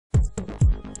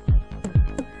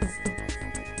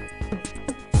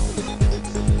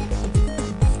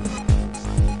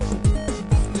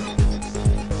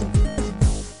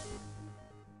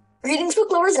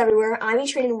followers everywhere, I'm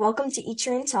E-Train and welcome to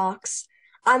E-Train Talks.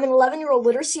 I'm an 11-year-old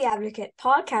literacy advocate,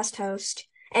 podcast host,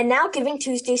 and now Giving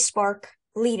Tuesday Spark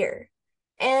leader.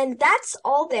 And that's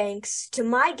all thanks to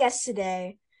my guest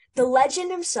today, the legend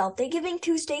himself, the Giving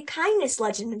Tuesday kindness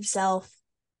legend himself,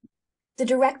 the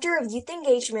Director of Youth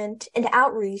Engagement and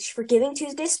Outreach for Giving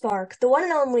Tuesday Spark, the one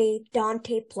and only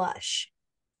Dante Plush.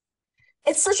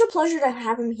 It's such a pleasure to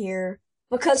have him here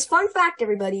because, fun fact,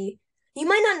 everybody, you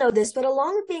might not know this, but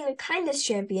along with being a kindness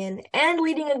champion and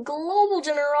leading a global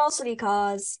generosity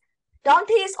cause,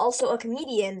 Dante is also a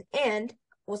comedian and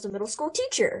was a middle school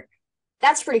teacher.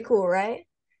 That's pretty cool, right?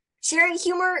 Sharing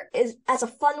humor is as a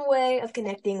fun way of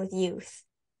connecting with youth.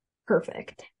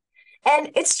 Perfect.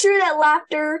 And it's true that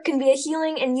laughter can be a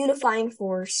healing and unifying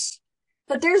force.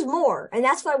 But there's more, and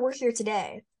that's why we're here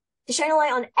today, to shine a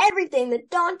light on everything that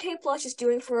Dante Plush is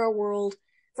doing for our world,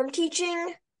 from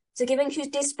teaching to Giving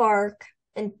Tuesday Spark,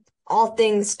 and all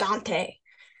things Dante.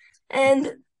 And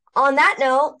on that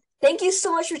note, thank you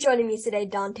so much for joining me today,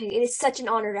 Dante. It is such an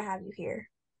honor to have you here.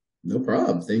 No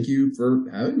problem. Thank you for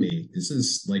having me. This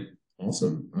is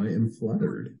awesome. I am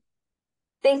flattered.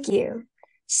 Thank you.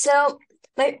 So,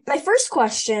 my first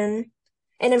question,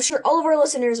 and I'm sure all of our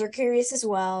listeners are curious as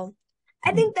well,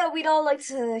 I think that we'd all like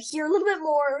to hear a little bit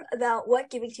more about what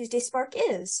Giving Tuesday Spark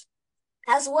is,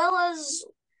 as well as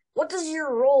what does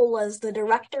your role as the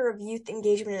Director of Youth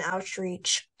Engagement and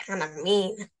Outreach kind of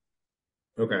mean?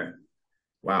 Okay.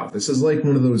 Wow. This is like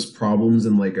one of those problems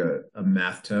in like a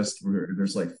math test where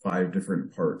there's like five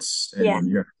different parts and Yeah.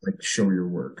 you have to like show your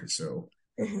work. So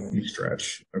Mhm. you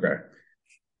stretch. Okay.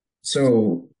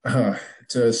 So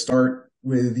to start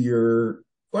with your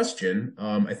question,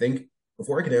 I think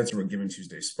before I can answer what Giving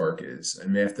Tuesday Spark is, I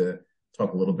may have to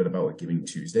talk a little bit about what Giving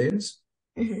Tuesday is.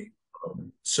 Mhm.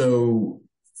 So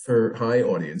for hi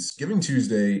audience, Giving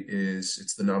Tuesday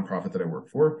it's the nonprofit that I work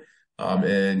for.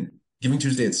 And Giving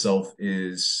Tuesday itself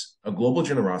is a global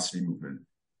generosity movement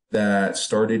that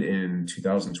started in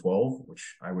 2012,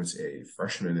 which I was a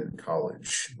freshman in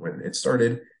college when it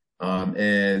started.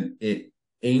 And it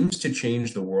aims to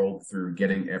change the world through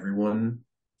getting everyone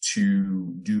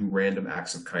to do random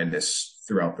acts of kindness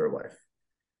throughout their life.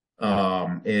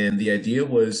 And the idea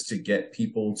was to get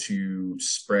people to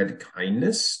spread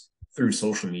kindness through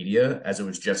social media as it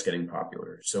was just getting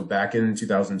popular. So back in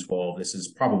 2012, this is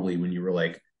probably when you were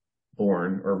like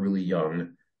born or really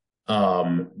young.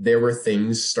 There were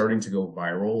things starting to go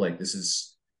viral. Like this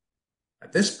is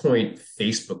at this point,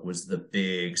 Facebook was the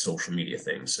big social media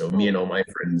thing. So me and all my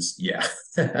friends, yeah,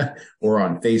 were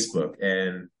on Facebook,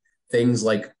 and things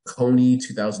like Coney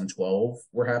 2012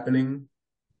 were happening,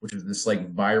 which is this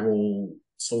like viral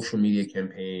social media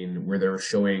campaign where they're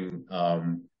showing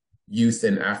youth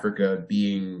in Africa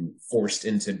being forced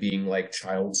into being like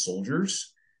child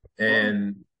soldiers.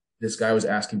 And this guy was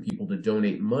asking people to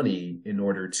donate money in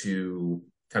order to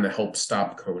kind of help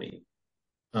stop Coney.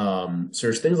 So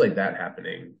there's things like that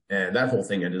happening, and that whole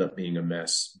thing ended up being a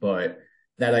mess. But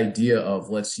that idea of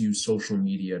let's use social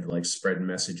media to like spread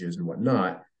messages and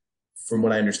whatnot, from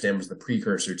what I understand, was the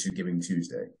precursor to Giving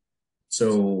Tuesday.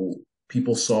 So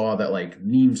people saw that like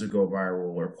memes would go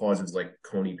viral or causes like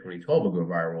Coney 2012 would go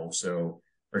viral. So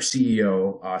our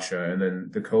CEO Asha and then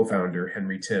the co-founder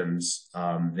Henry Timms,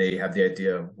 they had the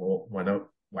idea of, well, why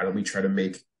don't we try to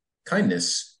make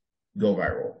kindness go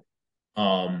viral?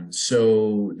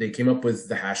 So they came up with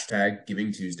the hashtag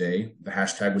Giving Tuesday. The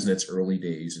hashtag was in its early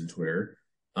days in Twitter.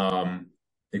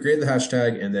 They created the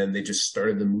hashtag and then they just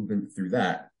started the movement through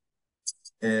that.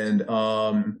 And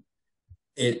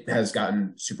it has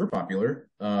gotten super popular.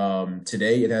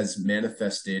 Today, it has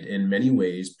manifested in many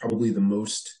ways, probably the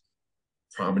most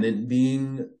prominent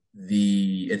being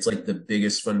it's like the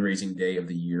biggest fundraising day of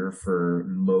the year for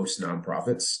most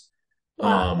nonprofits.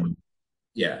 Wow.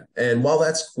 Yeah. And while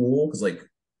that's cool, because like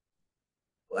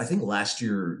I think last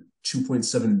year,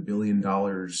 $2.7 billion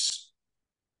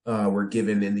were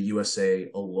given in the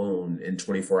USA alone in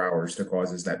 24 hours to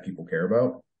causes that people care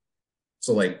about.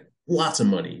 So like lots of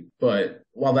money. But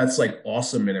while that's like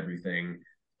awesome and everything,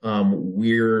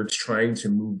 we're trying to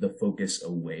move the focus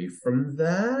away from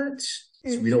that.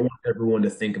 So we don't want everyone to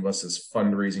think of us as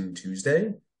fundraising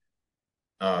Tuesday,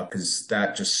 because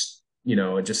that just,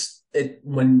 it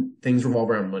when things revolve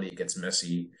around money, it gets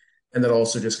messy. And that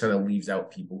also just kind of leaves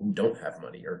out people who don't have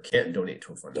money or can't donate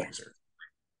to a Yeah. fundraiser.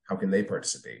 How can they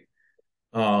participate?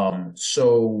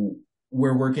 So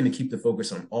we're working to keep the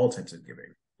focus on all types of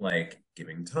giving, like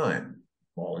giving time,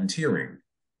 volunteering,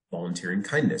 volunteering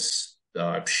kindness,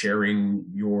 sharing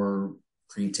your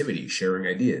creativity, sharing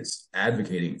ideas,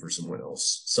 advocating for someone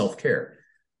else, self-care,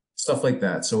 stuff like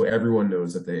that. So everyone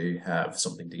knows that they have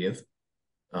something to give.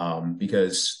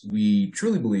 because we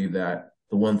truly believe that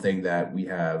the one thing that we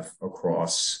have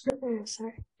across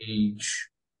Sorry. age,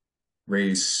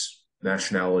 race,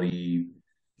 nationality,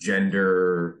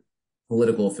 gender,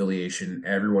 political affiliation,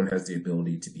 everyone has the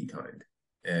ability to be kind.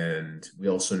 And we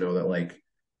also know that, like,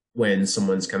 when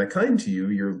someone's kind of kind to you,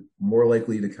 you're more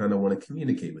likely to kind of want to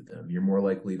communicate with them. You're more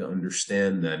likely to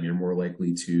understand them. You're more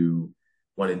likely to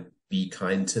want to be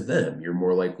kind to them. You're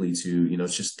more likely to,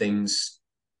 it's just things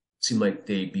seem like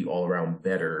they'd be all around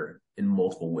better in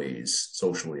multiple ways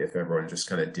socially if everyone just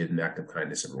kind of did an act of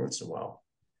kindness every once in a while.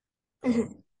 Mhm.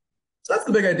 So that's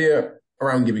the big idea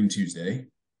around Giving Tuesday.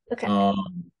 Okay.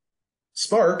 Um,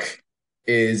 Spark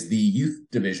is the youth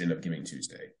division of Giving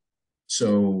Tuesday.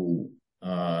 So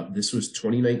this was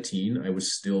 2019. I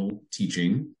was still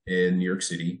teaching in New York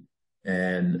City,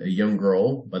 and a young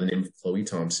girl by the name of Chloe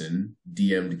Thompson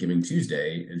DM'd Giving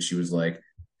Tuesday, and she was like,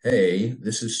 "Hey,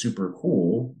 this is super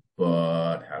cool,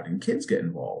 but how can kids get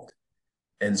involved?"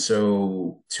 And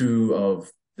so two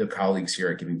of the colleagues here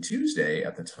at Giving Tuesday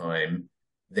at the time,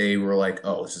 they were like,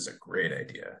 "Oh, this is a great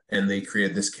idea." And they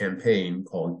created this campaign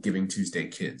called Giving Tuesday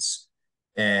Kids.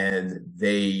 And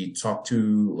they talked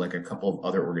to like a couple of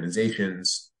other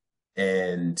organizations,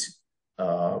 and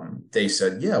they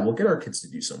said, "Yeah, we'll get our kids to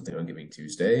do something on Giving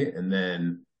Tuesday." And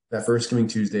then that first Giving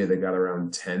Tuesday, they got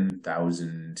around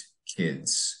 10,000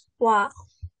 kids Wow.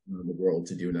 in the world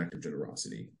to do an act of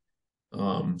generosity.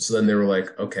 So then they were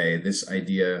like, okay, this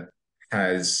idea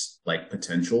has like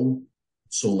potential,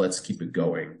 so let's keep it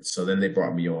going. So then they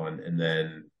brought me on, and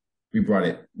then we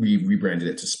rebranded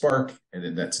it to Spark, and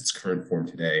then that's its current form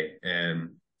today.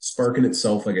 And Spark in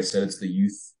itself, like I said, it's the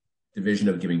youth division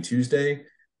of Giving Tuesday,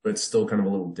 but it's still kind of a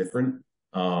little different.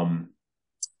 Um,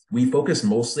 we focus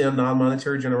mostly on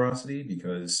non-monetary generosity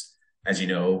because, as you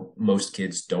know, most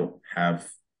kids don't have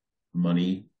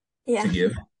money to Yeah.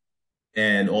 give.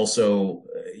 And also,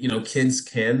 kids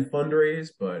can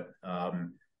fundraise, but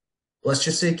let's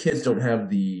just say kids don't have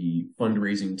the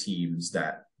fundraising teams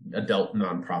that adult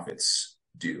nonprofits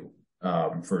do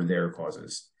for their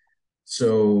causes.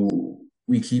 So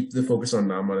we keep the focus on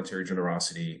non-monetary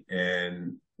generosity,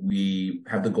 and we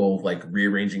have the goal of like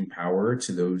rearranging power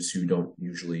to those who don't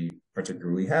usually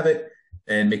particularly have it,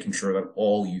 and making sure that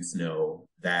all youth know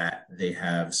that they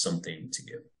have something to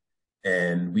give.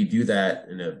 And we do that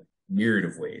in a myriad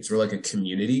of ways. We're like a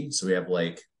community. So we have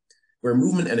like, we're a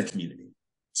movement and a community.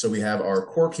 So we have our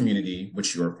core community,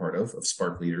 which you're a part of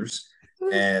Spark Leaders.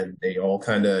 And they all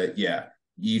kind of, yeah,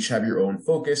 you each have your own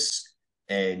focus,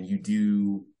 and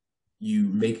you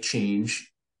make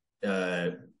change uh,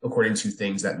 according to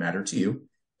things that matter to you.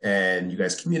 And you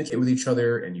guys communicate with each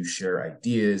other, and you share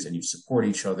ideas, and you support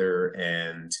each other.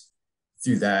 And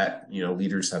through that,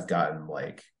 leaders have gotten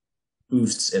like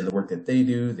boosts in the work that they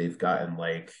do. They've gotten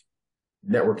like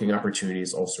networking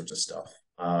opportunities, all sorts of stuff.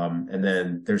 And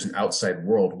then there's an outside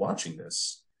world watching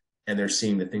this, and they're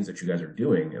seeing the things that you guys are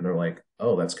doing, and they're like,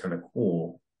 "Oh, that's kind of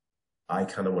cool. I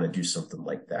kind of want to do something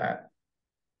like that,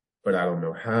 but I don't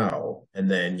know how." And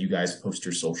then you guys post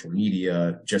your social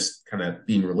media, just kind of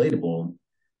being relatable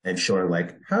and showing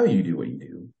like how you do what you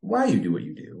do, why you do what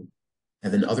you do.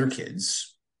 And then other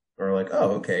kids are like,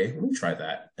 "Oh, okay, let me try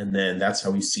that." And then that's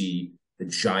how we see the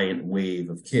giant wave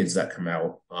of kids that come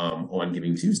out on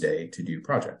Giving Tuesday to do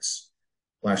projects.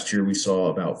 Last year, we saw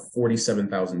about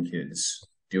 47,000 kids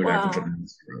do an act of Wow.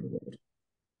 generosity around the world.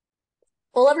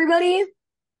 Well, everybody,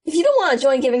 if you don't want to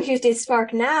join Giving Tuesday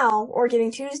Spark now or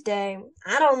Giving Tuesday,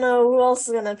 I don't know who else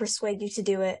is going to persuade you to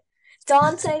do it.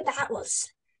 Dante, that was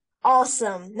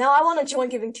awesome. Now I want to join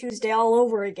Giving Tuesday all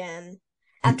over again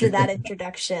after that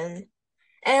introduction.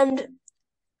 And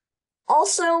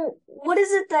also, what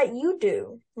is it that you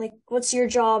do? Like, what's your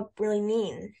job really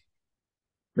mean?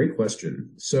 Great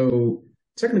question. So,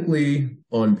 technically,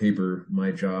 on paper,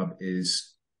 my job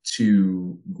is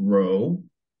to grow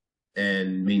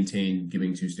and maintain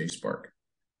Giving Tuesday Spark.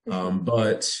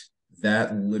 But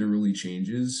that literally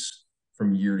changes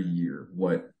from year to year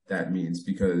what that means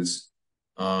because,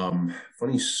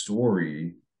 funny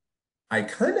story, I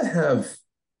kind of have,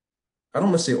 I don't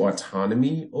want to say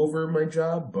autonomy over my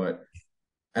job, but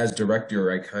as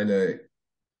director, I kind of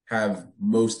have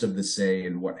most of the say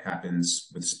in what happens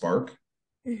with Spark,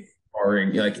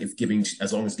 barring like if giving,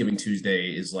 as long as Giving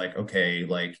Tuesday is like, okay,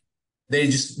 like they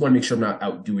just want to make sure I'm not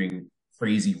out doing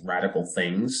crazy radical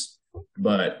things.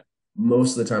 But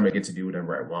most of the time, I get to do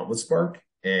whatever I want with Spark.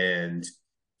 And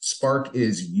Spark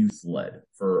is youth led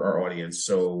for our audience.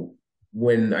 So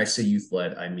when I say youth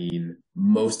led, I mean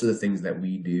most of the things that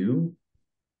we do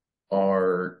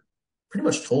are pretty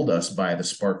much told us by the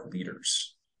Spark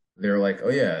leaders. They're like, "Oh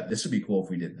yeah, this would be cool if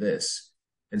we did this."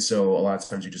 And so a lot of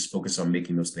times you just focus on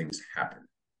making those things happen.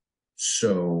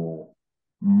 So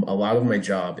a lot of my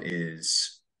job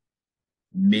is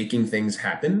making things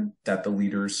happen that the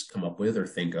leaders come up with or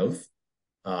think of,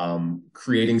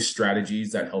 creating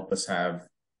strategies that help us have,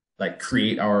 like,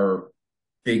 create our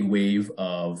big wave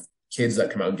of kids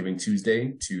that come out Giving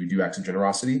Tuesday to do acts of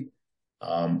generosity.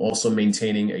 Also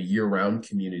maintaining a year-round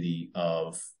community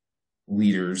of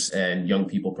leaders and young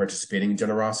people participating in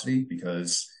generosity,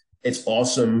 because it's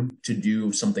awesome to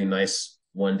do something nice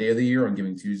one day of the year on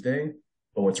Giving Tuesday,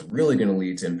 but what's really going to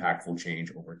lead to impactful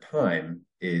change over time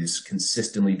is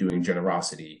consistently doing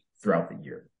generosity throughout the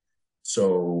year.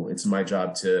 So it's my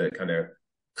job to kind of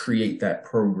create that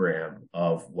program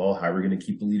of, well, how are we going to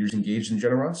keep the leaders engaged in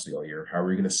generosity all year? How are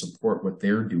we going to support what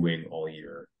they're doing all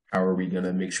year? How are we going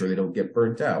to make sure they don't get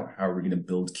burnt out? How are we going to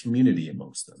build community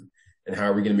amongst them? And how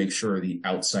are we going to make sure the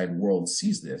outside world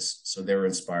sees this so they're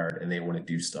inspired and they want to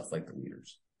do stuff like the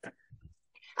leaders?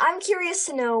 I'm curious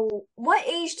to know, what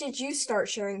age did you start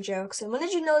sharing jokes, and when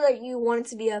did you know that you wanted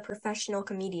to be a professional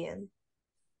comedian?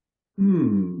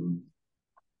 Hmm.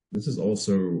 This is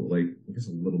also, like, I guess,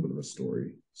 a little bit of a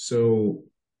story. So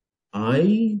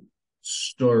I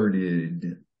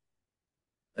started,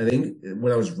 I think,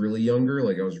 when I was really younger.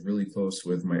 Like, I was really close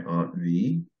with my Aunt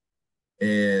V,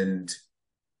 and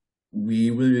we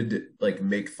would, like,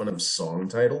 make fun of song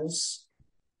titles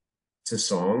to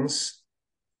songs.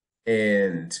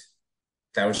 And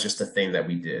that was just a thing that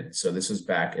we did. So this was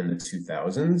back in the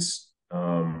 2000s.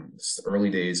 It's the early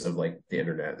days of, like, the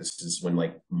internet. This is when,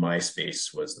 like,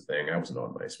 MySpace was the thing. I wasn't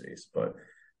on MySpace, but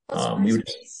What's we would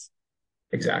MySpace?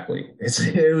 exactly.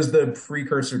 It was the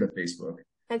precursor to Facebook.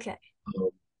 Okay. Um,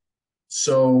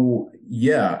 so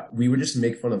yeah, we would just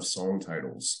make fun of song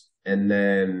titles, and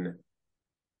then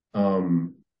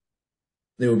um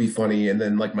they would be funny, and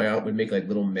then, like, my aunt would make, like,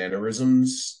 little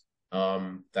mannerisms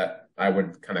that I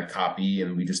would kind of copy,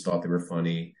 and we just thought they were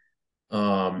funny.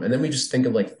 And then we just think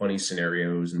of, like, funny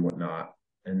scenarios and whatnot.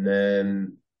 And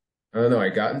then I don't know, I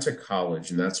got into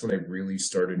college, and that's when I really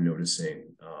started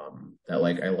noticing that,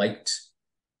 like, I liked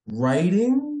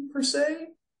writing per se,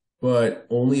 but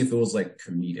only if it was, like,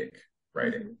 comedic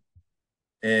writing.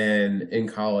 Mhm. And in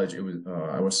college, it was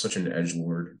I was such an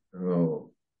edgelord.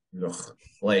 Oh, ugh.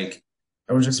 Like,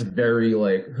 I was just very,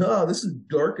 like, oh, this is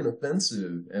dark and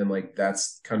offensive, and, like,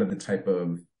 that's kind of the type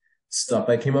of stuff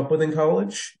I came up with in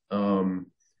college.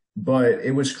 But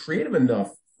it was creative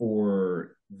enough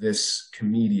for this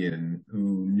comedian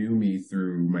who knew me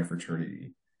through my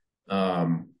fraternity.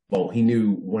 Well, he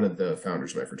knew one of the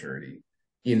founders of my fraternity.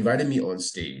 He invited me on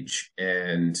stage,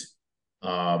 and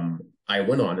I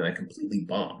went on and I completely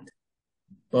bombed,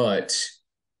 but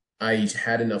I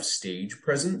had enough stage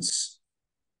presence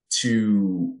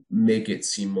to make it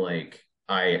seem like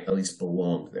I at least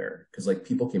belonged there. Because, like,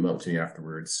 people came up to me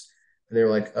afterwards and they were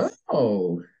like,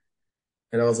 "Oh,"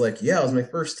 and I was like, "Yeah, it was my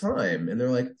first time." And they're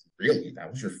like, "Really? That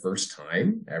was your first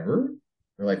time ever?"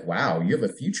 They're like, "Wow, you have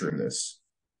a future in this."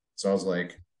 So I was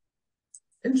like,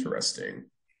 interesting.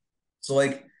 So,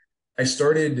 like, I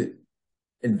started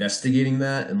investigating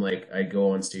that, and, like, I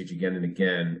go on stage again and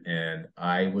again, and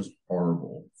I was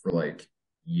horrible for, like,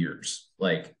 years.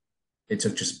 Like, it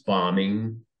took just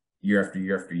bombing year after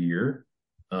year after year.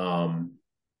 Um,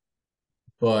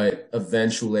 but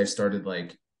eventually I started,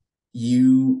 like,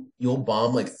 you'll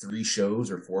bomb like 3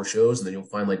 shows or 4 shows, and then you'll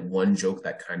find, like, one joke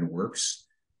that kind of works.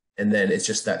 And then it's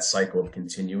just that cycle of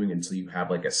continuing until you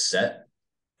have, like, a set,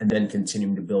 and then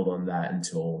continuing to build on that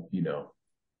until,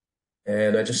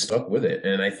 and I just stuck with it.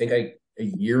 And I think a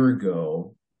year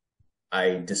ago,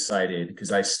 I decided,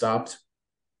 because I stopped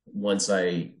once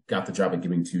I got the job at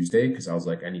Giving Tuesday, because I was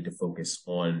like, I need to focus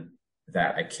on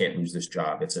that. I can't lose this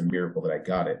job. It's a miracle that I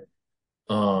got it.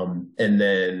 And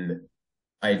then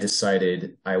I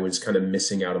decided I was kind of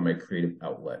missing out on my creative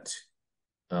outlet.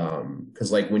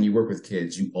 Because, like, when you work with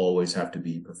kids, you always have to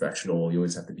be professional. You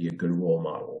always have to be a good role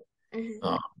model. Mhm.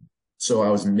 Um, so I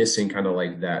was missing kind of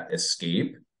like that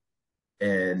escape.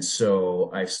 And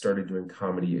so I started doing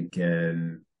comedy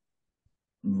again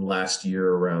last year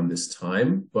around this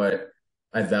time. But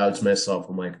I vowed to myself,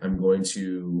 I'm like, I'm going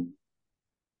to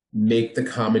make the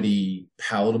comedy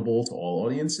palatable to all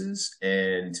audiences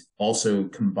and also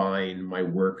combine my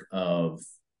work of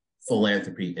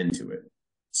philanthropy into it.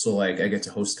 So, like, I get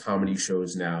to host comedy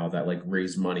shows now that, like,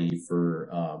 raise money for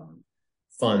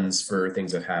funds for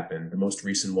things that happened. The most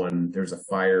recent one, there was a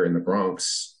fire in the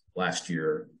Bronx last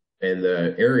year in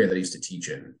the area that I used to teach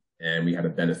in, and we had a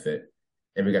benefit,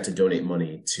 and we got to donate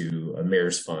money to a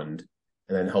mayor's fund,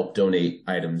 and then help donate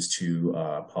items to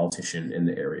a politician in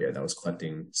the area that was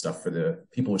collecting stuff for the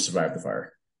people who survived the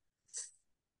fire.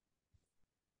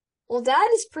 Well, that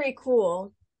is pretty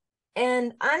cool.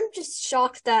 And I'm just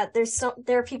shocked that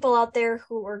there are people out there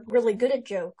who are really good at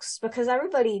jokes because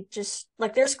everybody just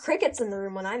like there's crickets in the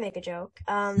room when I make a joke.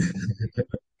 And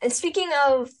speaking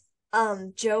of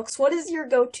jokes, what is your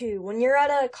go-to when you're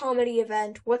at a comedy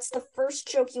event? What's the first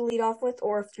joke you lead off with,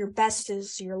 or if your best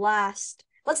is your last?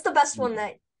 What's the best one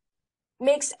that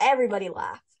makes everybody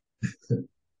laugh?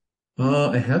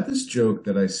 I have this joke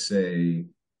that I say,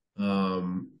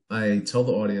 I tell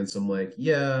the audience, I'm like,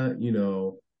 yeah, how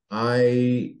do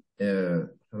I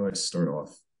start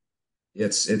off?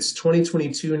 It's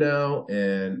 2022 now,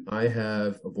 and I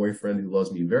have a boyfriend who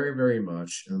loves me very, very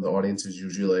much. And the audience is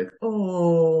usually like,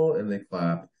 oh, and they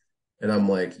clap. And I'm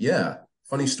like, yeah,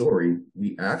 funny story.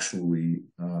 We actually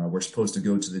were supposed to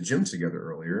go to the gym together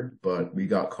earlier, but we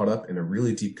got caught up in a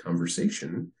really deep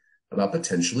conversation about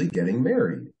potentially getting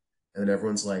married. And then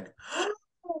everyone's like,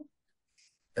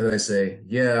 and then I say,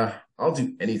 yeah, I'll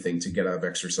do anything to get out of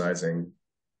exercising.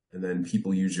 And then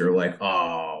people usually are like,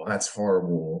 oh, that's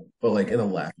horrible, but like in a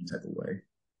laughing type of way.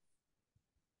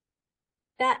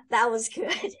 That was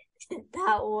good.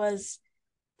 That was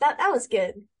that was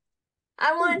good.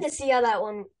 I wanted to see how that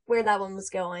one where that one was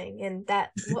going, and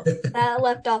that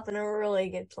left off in a really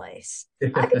good place.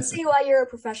 I can see why you're a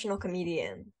professional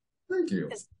comedian Thank you.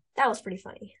 because that was pretty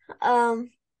funny.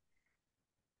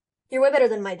 You're way better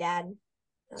than my dad,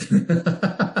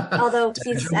 although Dad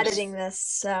he's jokes. editing this,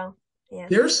 so yeah.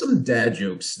 There's some dad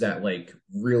jokes that like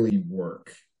really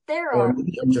work. There Or are.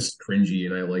 maybe I'm just cringy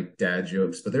and I like dad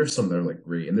jokes, but there's some that are like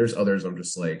great. And there's others I'm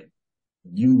just like,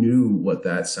 you knew what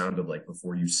that sounded like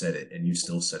before you said it, and you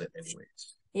still said it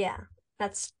anyways. Yeah,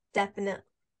 that's definite.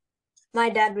 My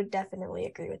dad would definitely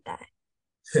agree with that.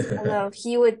 Although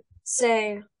he would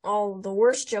say, "Oh, the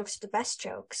worst jokes are the best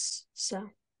jokes." So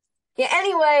yeah.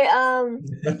 Anyway,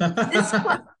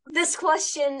 this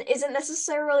question isn't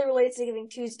necessarily related to Giving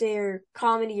Tuesday or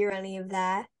comedy or any of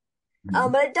that.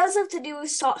 But it does have to do with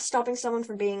stopping someone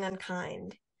from being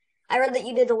unkind. I read that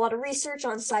you did a lot of research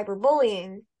on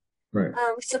cyberbullying. Right.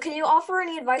 So can you offer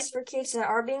any advice for kids that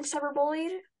are being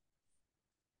cyberbullied?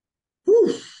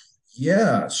 Whew.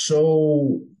 Yeah.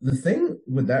 So the thing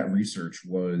with that research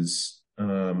was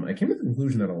I came to the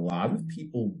conclusion that a lot of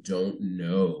people don't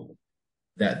know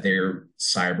that they're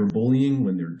cyberbullying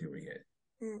when they're doing it.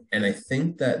 Mm, And I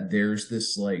think that there's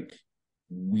this like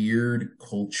weird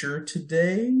culture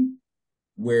today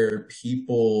where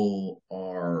people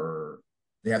are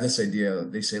they have this idea,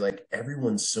 they say like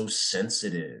everyone's so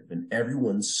sensitive and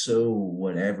everyone's so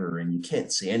whatever, and you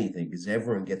can't say anything because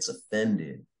everyone gets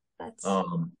offended. that's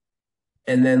Um,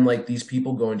 and then like these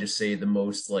people go and just say the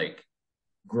most like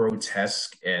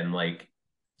grotesque and like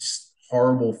just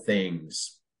horrible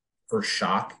things for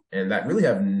shock, and that really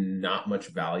have not much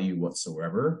value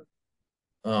whatsoever.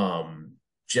 Um,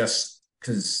 just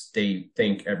because they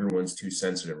think everyone's too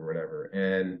sensitive or whatever.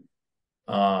 And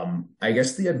I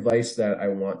guess the advice that I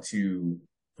want to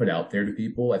put out there to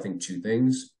people, I think two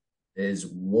things is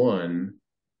one,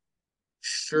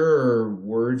 sure,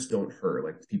 words don't hurt.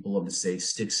 Like people love to say,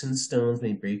 sticks and stones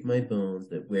may break my bones,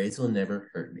 but words will never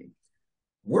hurt me.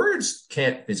 Words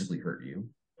can't physically hurt you,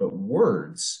 but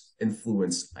words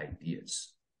influence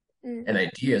ideas, mm, and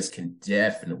ideas can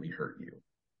definitely hurt you.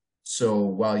 So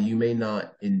while you may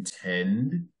not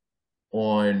intend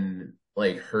on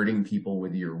like hurting people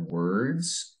with your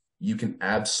words, you can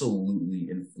absolutely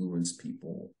influence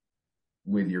people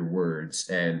with your words.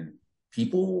 And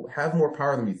people have more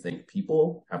power than we think.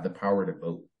 People have the power to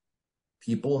vote.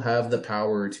 People have the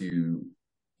power to,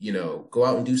 go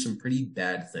out and do some pretty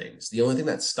bad things. The only thing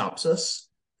that stops us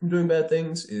from doing bad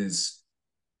things is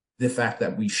the fact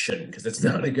that we shouldn't, because it's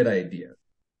not a good idea.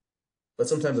 But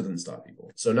sometimes it doesn't stop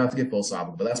people. So not to get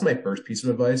philosophical, but that's my first piece of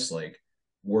advice. Like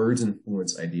words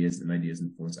influence ideas and ideas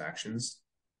influence actions.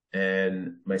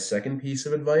 And my second piece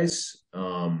of advice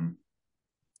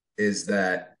is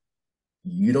that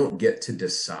you don't get to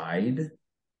decide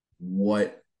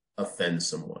what offends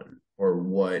someone or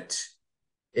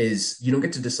you don't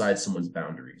get to decide someone's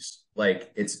boundaries.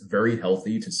 Like it's very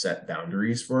healthy to set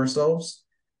boundaries for ourselves.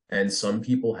 And some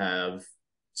people have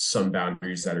some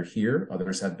boundaries that are here,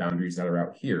 others have boundaries that are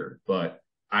out here. But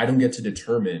I don't get to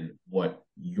determine what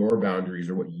your boundaries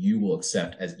or what you will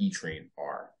accept as E Train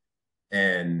are.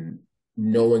 And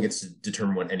no one gets to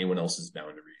determine what anyone else's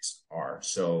boundaries are.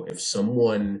 So if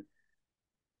someone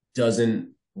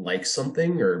doesn't like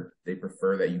something or they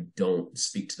prefer that you don't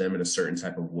speak to them in a certain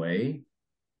type of way,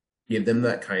 give them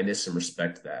that kindness and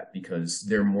respect that, because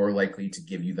they're more likely to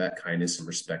give you that kindness and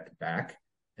respect back.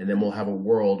 And then we'll have a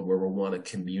world where we'll want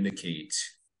to communicate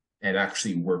and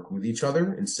actually work with each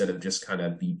other instead of just kind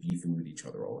of be beefing with each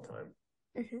other all the time.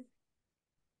 mhm.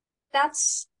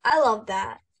 I love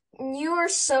that. You are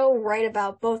so right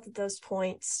about both of those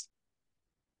points.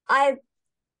 I,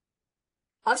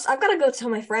 I've got to go tell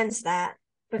my friends that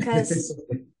because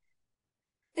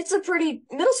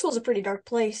middle school's a pretty dark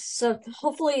place. So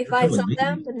hopefully if You're I tell telling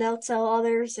them, me. then they'll tell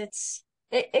others. It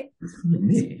You're telling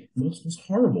me. It was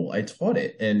horrible. I taught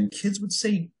it, and kids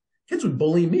would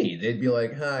bully me. They'd be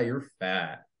like, "Ha, you're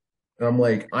fat." And I'm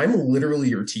like, I'm literally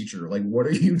your teacher. Like, what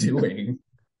are you doing?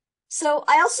 So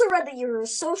I also read that you're a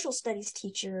social studies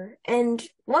teacher. And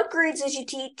what grades did you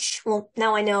teach? Well,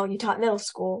 now I know you taught middle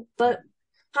school, but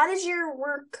how did your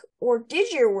work or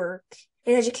did your work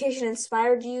in education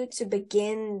inspired you to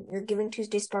begin your Giving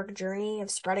Tuesday Spark journey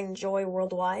of spreading joy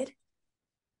worldwide?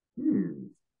 Hmm.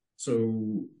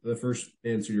 So the first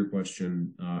answer to your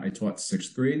question, I taught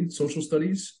sixth grade social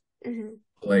studies. Hmm.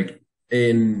 Like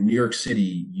in New York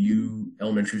City, you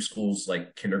elementary schools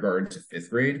like kindergarten to fifth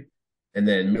grade, and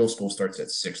then middle school starts at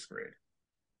sixth grade.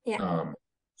 Yeah, Um,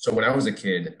 so when I was a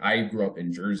kid, I grew up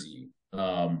in Jersey.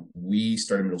 We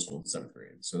started middle school in seventh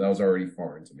grade, so that was already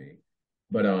foreign to me.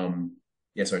 But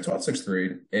yeah, so I taught sixth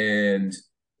grade, and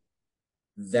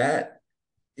that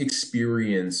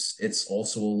experience, it's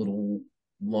also a little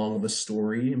long of a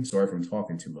story. I'm sorry if I'm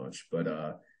talking too much,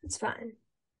 but it's fine.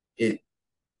 it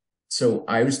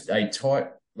I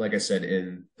taught, like I said,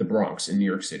 in the Bronx in New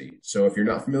York City. So if you're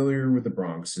not familiar with the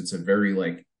Bronx, it's a very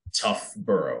like tough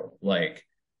borough. Like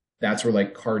that's where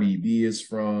like Cardi B is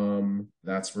from.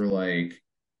 That's where like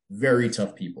very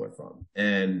tough people are from.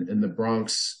 And in the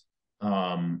Bronx,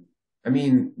 I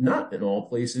mean, not in all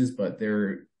places, but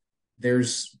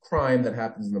there's crime that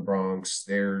happens in the Bronx.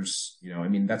 There's, I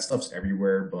mean, that stuff's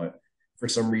everywhere, but for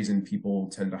some reason, people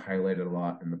tend to highlight it a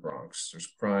lot in the Bronx. There's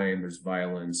crime, there's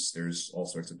violence, there's all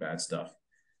sorts of bad stuff.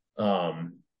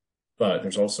 Um, but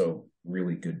there's also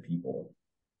really good people.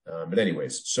 But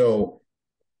anyways, so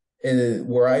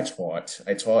where I taught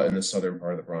in the southern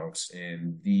part of the Bronx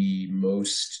in in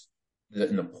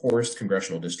the poorest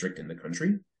congressional district in the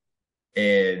country,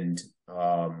 and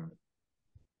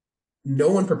no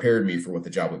one prepared me for what the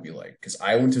job would be like because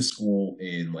I went to school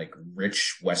in like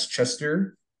rich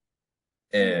Westchester,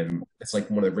 and it's like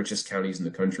one of the richest counties in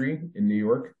the country in New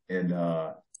York. And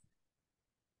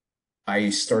I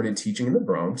started teaching in the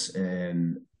Bronx,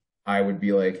 and I would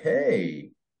be like,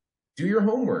 "Hey, do your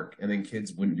homework," and then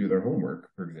kids wouldn't do their homework,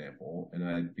 for example, and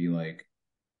I'd be like,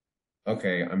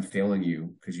 "Okay, I'm failing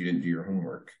you because you didn't do your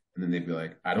homework," and then they'd be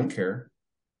like, "I don't care,"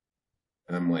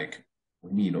 and I'm like, "What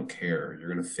do you mean you don't care? You're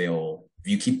gonna fail.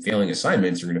 If you keep failing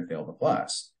assignments, you're gonna fail the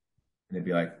class." And they'd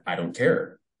be like, "I don't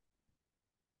care."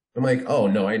 I'm like, "Oh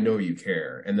no, I know you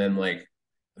care." And then like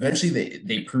eventually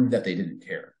they proved that they didn't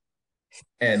care.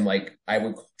 And like I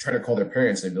would try to call their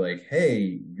parents and they'd be like,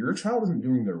 "Hey, your child isn't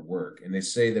doing their work." And they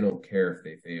say they don't care if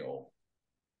they fail.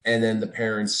 And then the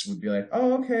parents would be like,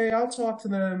 "Oh, okay, I'll talk to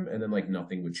them." And then like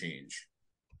nothing would change.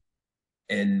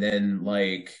 And then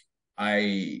like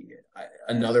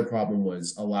another problem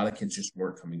was a lot of kids just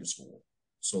weren't coming to school.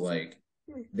 So like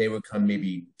they would come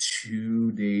maybe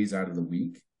 2 days out of the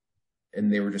week, and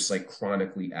they were just like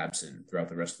chronically absent throughout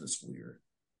the rest of the school year.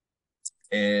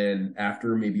 And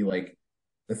after maybe like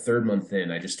the third month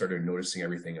in, I just started noticing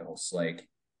everything else. Like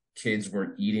kids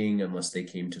weren't eating unless they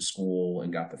came to school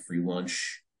and got the free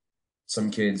lunch. Some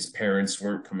kids' parents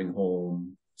weren't coming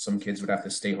home. Some kids would have to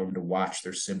stay home to watch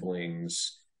their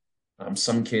siblings.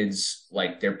 Some kids,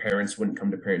 like their parents wouldn't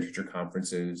come to parent teacher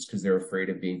conferences because they're afraid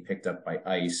of being picked up by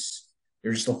ICE.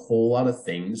 There's just a whole lot of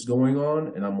things going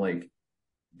on. And I'm like,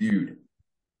 dude,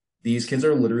 these kids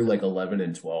are literally like 11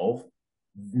 and 12.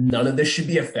 None of this should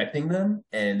be affecting them,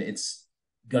 and it's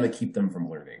going to keep them from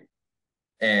learning.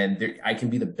 And I can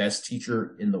be the best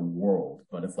teacher in the world,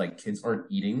 but if like kids aren't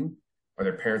eating or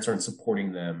their parents aren't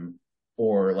supporting them,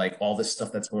 or like all this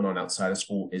stuff that's going on outside of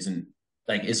school isn't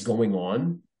like is going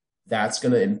on, that's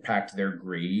going to impact their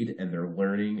grade and their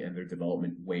learning and their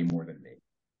development way more than me.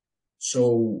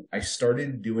 So I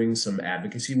started doing some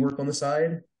advocacy work on the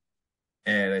side,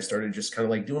 and I started just kind of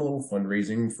like doing a little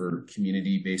fundraising for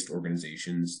community-based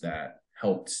organizations that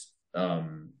helped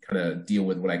kind of deal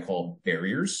with what I call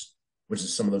barriers, which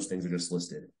is some of those things I just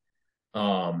listed.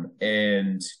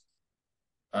 And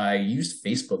I used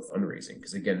Facebook fundraising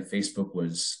because again, Facebook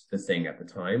was the thing at the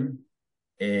time.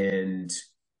 And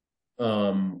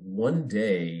one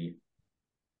day,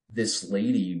 this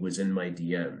lady was in my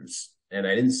DMs, and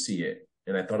I didn't see it,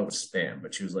 and I thought it was spam.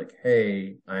 But she was like,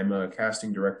 "Hey, I'm a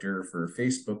casting director for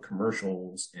Facebook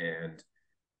commercials, and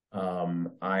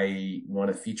I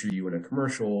want to feature you in a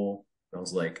commercial." And I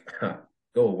was like, huh,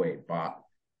 "Go away, bot."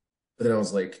 But then I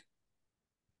was like,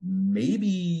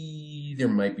 maybe there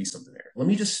might be something there. Let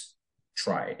me just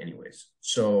try anyways.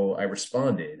 So I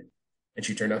responded, and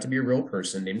she turned out to be a real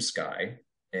person named Sky.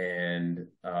 And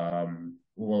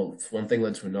well, one thing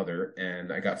led to another,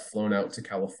 and I got flown out to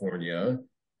California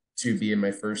to be in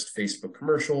my first Facebook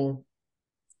commercial.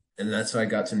 And that's how I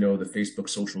got to know the Facebook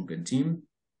social good team.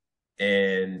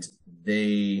 And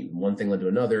one thing led to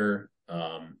another,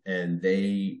 and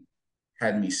they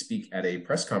had me speak at a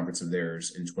press conference of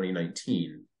theirs in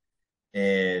 2019.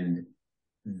 And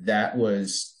that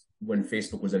was when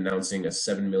Facebook was announcing a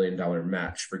 $7 million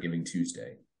match for Giving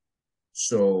Tuesday.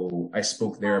 So I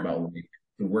spoke there about like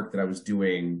the work that I was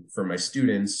doing for my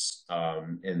students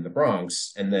in the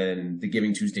Bronx, and then the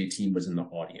Giving Tuesday team was in the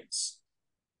audience.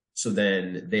 So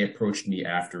then they approached me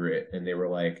after it, and they were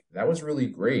like, "That was really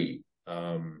great."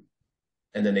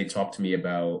 And then they talked to me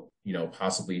about,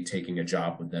 possibly taking a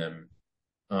job with them.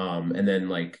 And then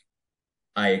like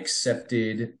I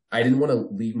accepted. I didn't want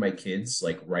to leave my kids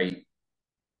like right,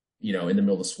 in the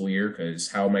middle of the school year,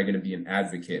 because how am I going to be an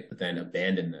advocate but then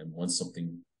abandon them once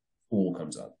something cool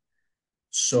comes up?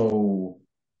 So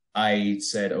I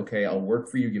said, okay, I'll work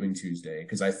for you Giving Tuesday,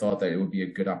 because I thought that it would be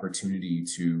a good opportunity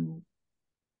to,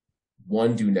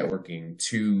 one, do networking,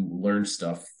 two, learn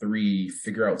stuff, three,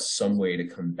 figure out some way to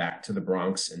come back to the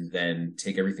Bronx and then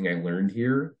take everything I learned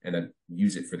here and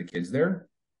use it for the kids there.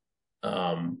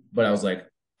 But I was like,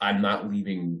 I'm not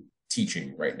leaving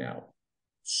teaching right now.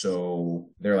 So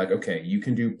they're like, okay, you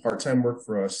can do part-time work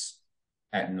for us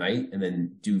at night and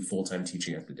then do full-time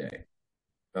teaching at the day.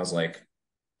 And I was like,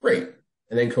 great.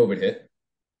 And then COVID hit.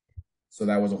 So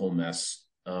that was a whole mess.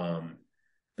 And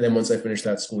then once I finished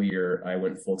that school year, I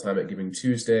went full-time at Giving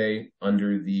Tuesday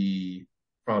under the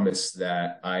promise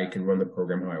that I can run the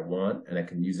program how I want, and I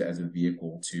can use it as a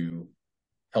vehicle to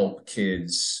help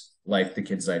kids like the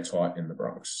kids I taught in the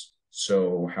Bronx.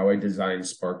 So how I design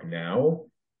Spark now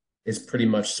is pretty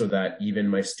much so that even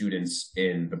my students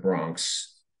in the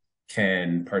Bronx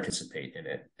can participate in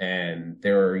it. And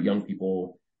there are young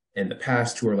people in the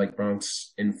past who are like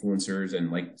Bronx influencers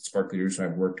and like Spark leaders who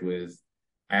I've worked with.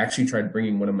 I actually tried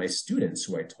bringing one of my students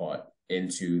who I taught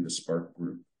into the Spark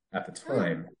group at the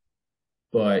time,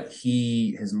 but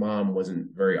his mom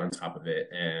wasn't very on top of it.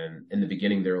 And in the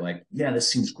beginning, they were like, yeah,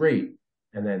 this seems great.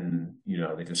 And then,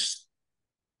 they just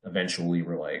eventually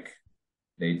were like,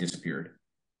 they disappeared.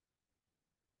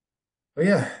 But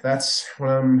yeah, that's what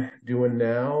I'm doing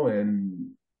now.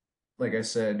 And like I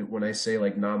said, when I say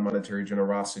like non-monetary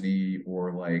generosity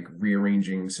or like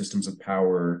rearranging systems of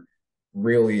power,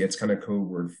 really it's kind of code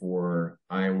word for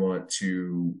I want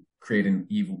to create an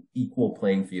equal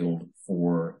playing field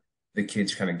for the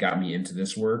kids who kind of got me into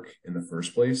this work in the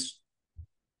first place.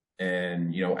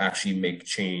 And, actually make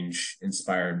change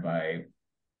inspired by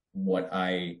what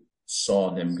I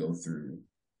saw them go through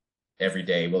every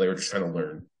day while they were just trying to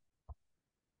learn.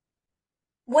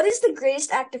 What is the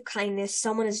greatest act of kindness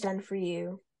someone has done for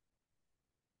you?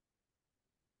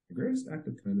 The greatest act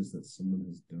of kindness that someone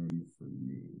has done for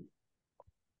me.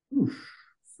 Oof.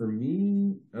 For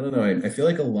me, I don't know. I feel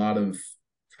like a lot of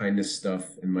kindness stuff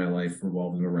in my life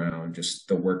revolves around just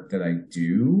the work that I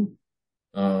do.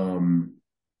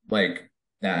 Like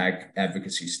that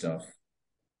advocacy stuff.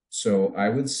 So I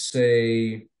would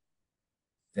say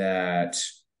that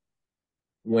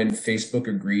when Facebook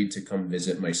agreed to come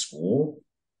visit my school,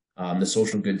 the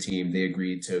social good team, they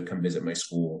agreed to come visit my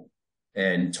school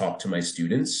and talk to my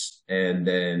students and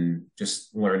then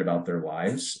just learn about their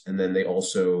lives. And then they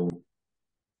also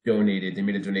they made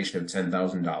a donation of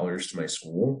 $10,000 to my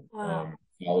school. Wow.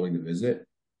 Following the visit.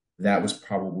 That was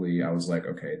probably, I was like,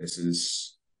 okay, this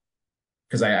is,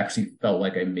 because I actually felt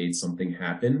like I made something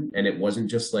happen. And it wasn't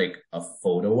just like a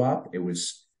photo op. It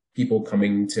was people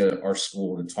coming to our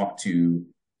school to talk to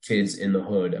kids in the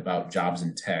hood about jobs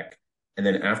in tech. And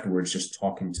then afterwards, just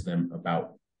talking to them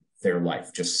about their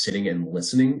life, just sitting and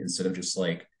listening instead of just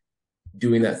like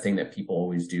doing that thing that people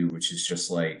always do, which is just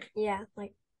like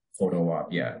photo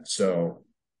op. Yeah. So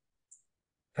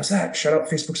how's that? Shout out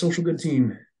Facebook Social Good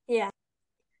Team. Yeah.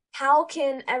 How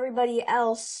can everybody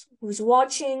else who's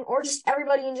watching, or just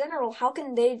everybody in general, how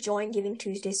can they join Giving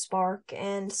Tuesday Spark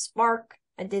and spark,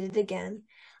 I did it again,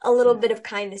 a little bit of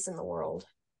kindness in the world?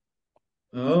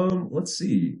 Let's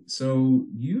see. So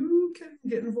you can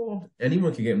get involved.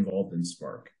 Anyone can get involved in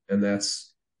Spark, and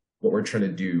that's what we're trying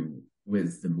to do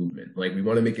with the movement. Like we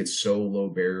want to make it so low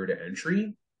barrier to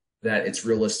entry that it's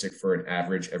realistic for an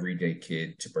average everyday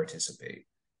kid to participate.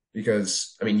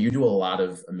 Because I mean, you do a lot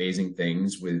of amazing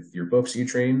things with your books,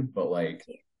 E-Train, but like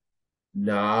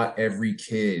not every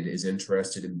kid is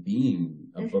interested in being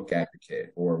a book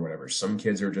advocate or whatever. Some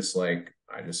kids are just like,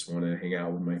 I just want to hang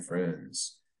out with my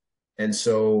friends. And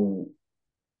so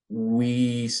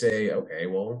we say, okay,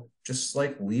 well, just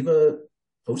like leave a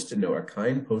post-it note, a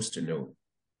kind post-it note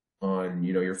on,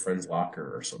 your friend's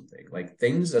locker or something. Like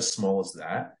things as small as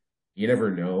that, you never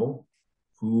know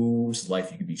whose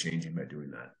life you could be changing by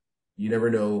doing that. You never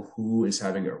know who is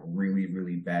having a really,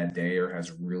 really bad day or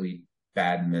has really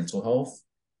bad mental health.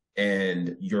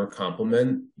 And your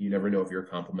compliment, you never know if your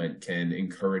compliment can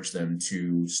encourage them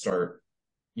to start,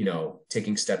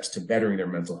 taking steps to bettering their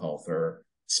mental health or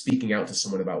speaking out to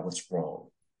someone about what's wrong.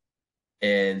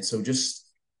 And so just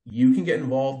you can get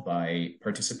involved by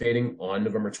participating on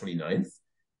November 29th,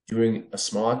 doing a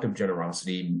small act of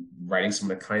generosity, writing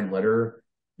someone a kind letter,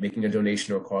 making a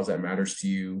donation to a cause that matters to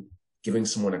you, giving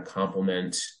someone a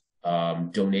compliment,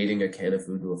 donating a can of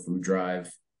food to a food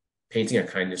drive, painting a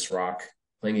kindness rock,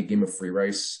 playing a game of free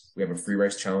rice. We have a free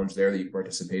rice challenge there that you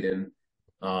participate in.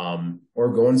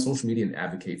 Or go on social media and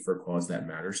advocate for a cause that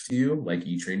matters to you, like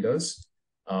E-Train does.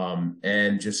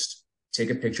 And just take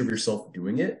a picture of yourself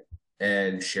doing it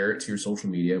and share it to your social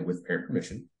media with parent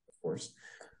permission, of course,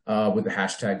 with the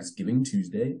hashtags Giving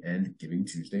Tuesday and Giving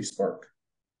Tuesday Spark.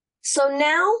 So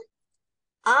now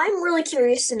I'm really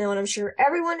curious to know, and I'm sure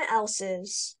everyone else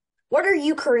is, what are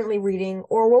you currently reading,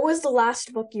 or what was the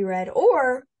last book you read,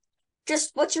 or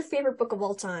just what's your favorite book of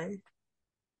all time?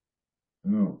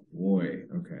 Oh boy.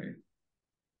 Okay.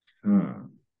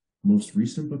 Most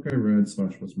recent book I read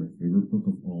slash what's my favorite book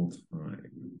of all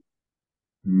time?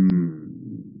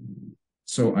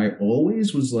 So I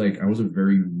always was like, I was a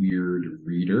very weird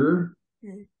reader.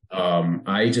 Mm.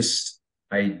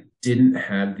 I didn't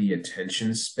have the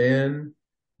attention span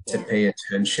to Yeah. pay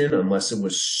attention unless it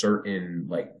was certain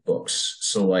like books.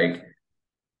 So like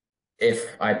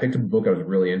if I picked up a book I was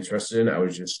really interested in, I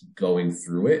was just going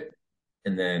through it.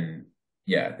 And then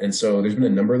yeah. And so there's been a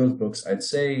number of those books. I'd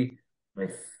say my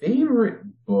favorite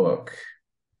book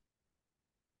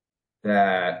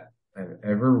that I've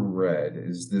ever read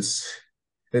is this.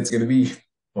 It's going to be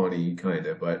funny, kind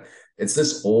of, but it's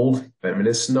this old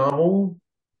feminist novel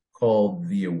called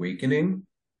The Awakening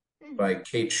Mm. by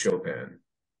Kate Chopin.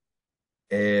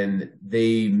 And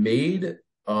when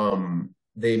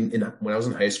I was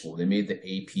in high school, they made the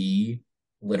AP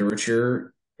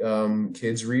literature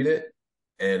kids read it.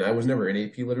 And I was never in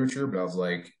AP literature, but I was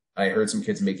like, I heard some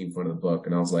kids making fun of the book,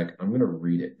 and I was like, I'm gonna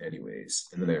read it anyways.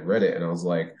 And then I read it, and I was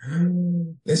like,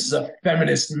 this is a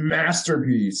feminist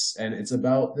masterpiece. And it's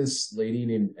about this lady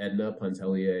named Edna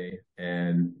Pontellier,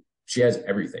 and she has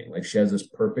everything. Like she has this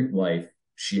perfect life.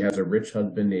 She has a rich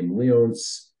husband named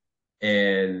Leonce,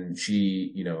 and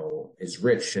she, is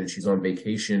rich, and she's on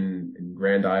vacation in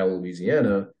Grand Isle,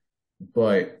 Louisiana,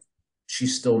 but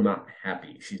she's still not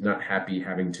happy. She's not happy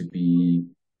having to be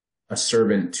a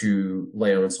servant to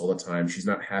Leonce all the time. She's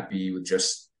not happy with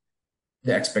just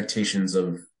the expectations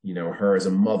of, her as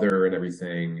a mother and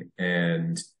everything.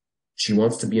 And she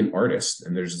wants to be an artist.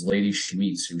 And there's this lady she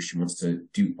meets who she wants to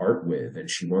do art with, and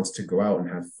she wants to go out and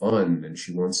have fun, and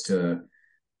she wants to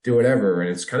do whatever. And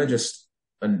it's kind of just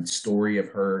a story of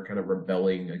her kind of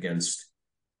rebelling against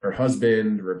her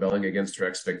husband, rebelling against her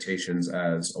expectations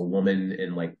as a woman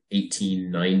in like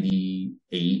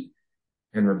 1898,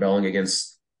 and rebelling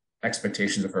against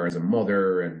expectations of her as a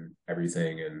mother and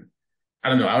everything. And I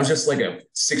don't know, I was just like a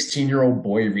 16-year-old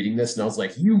boy reading this, and I was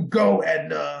like, you go,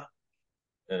 Edna.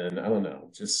 And I don't know,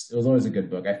 just it was always a good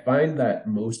book. I find that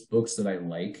most books that I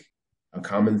like, a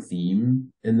common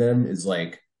theme in them is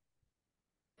like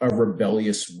a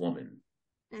rebellious woman.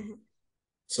 Mhm.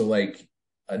 So like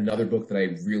another book that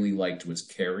I really liked was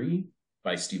Carrie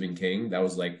by Stephen King. That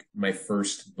was like my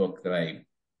first book that I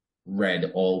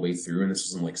read all the way through, and this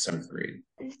was in like seventh grade.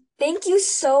 Thank you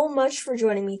so much for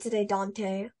joining me today,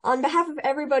 Dante. On behalf of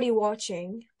everybody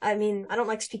watching, I mean, I don't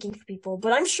like speaking for people,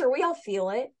 but I'm sure we all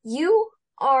feel it. You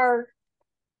are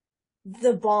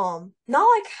the bomb. Not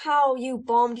like how you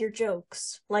bombed your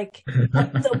jokes, like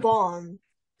the bomb.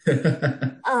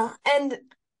 And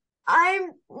I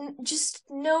just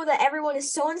know that everyone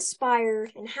is so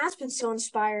inspired and has been so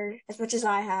inspired as much as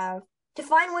I have to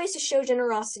find ways to show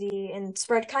generosity and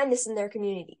spread kindness in their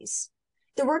communities.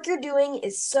 The work you're doing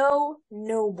is so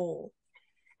noble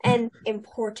and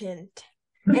important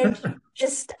and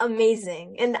just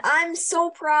amazing. And I'm so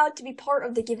proud to be part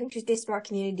of the Giving Tuesday Spark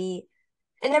community.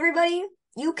 And everybody,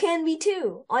 you can be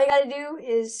too. All you gotta do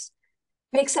is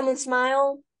make someone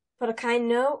smile, put a kind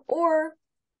note, or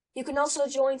you can also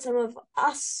join some of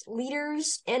us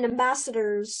leaders and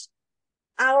ambassadors,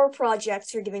 our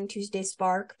projects for Giving Tuesday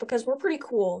Spark, because we're pretty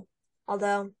cool,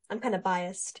 although I'm kind of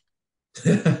biased.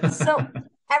 So,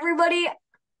 everybody,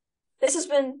 This has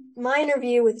been my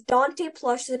interview with Dante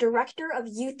Plush, the Director of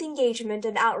Youth Engagement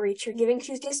and Outreach for Giving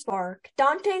Tuesday Spark.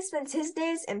 Dante spends his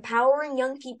days empowering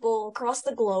young people across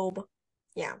the globe.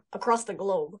 Yeah, across the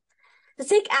globe. To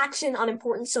take action on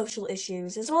important social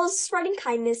issues, as well as spreading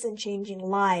kindness and changing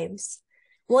lives.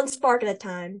 One spark at a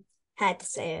time. Had to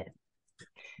say it.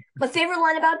 My favorite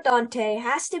line about Dante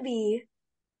has to be,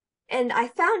 and I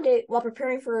found it while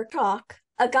preparing for a talk,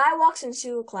 a guy walks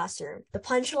into a classroom. The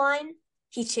punchline,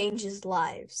 he changes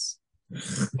lives.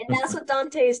 And that's what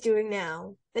Dante is doing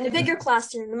now. In a bigger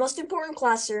classroom, the most important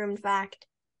classroom, in fact,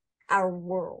 our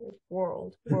world.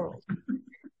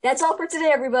 That's all for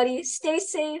today, everybody. Stay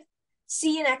safe.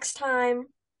 See you next time.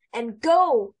 And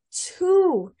go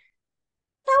to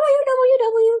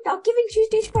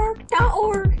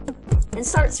www.givingtuesdayspark.org and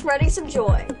start spreading some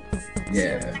joy.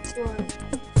 Yeah. See you next one.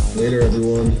 Later,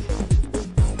 everyone.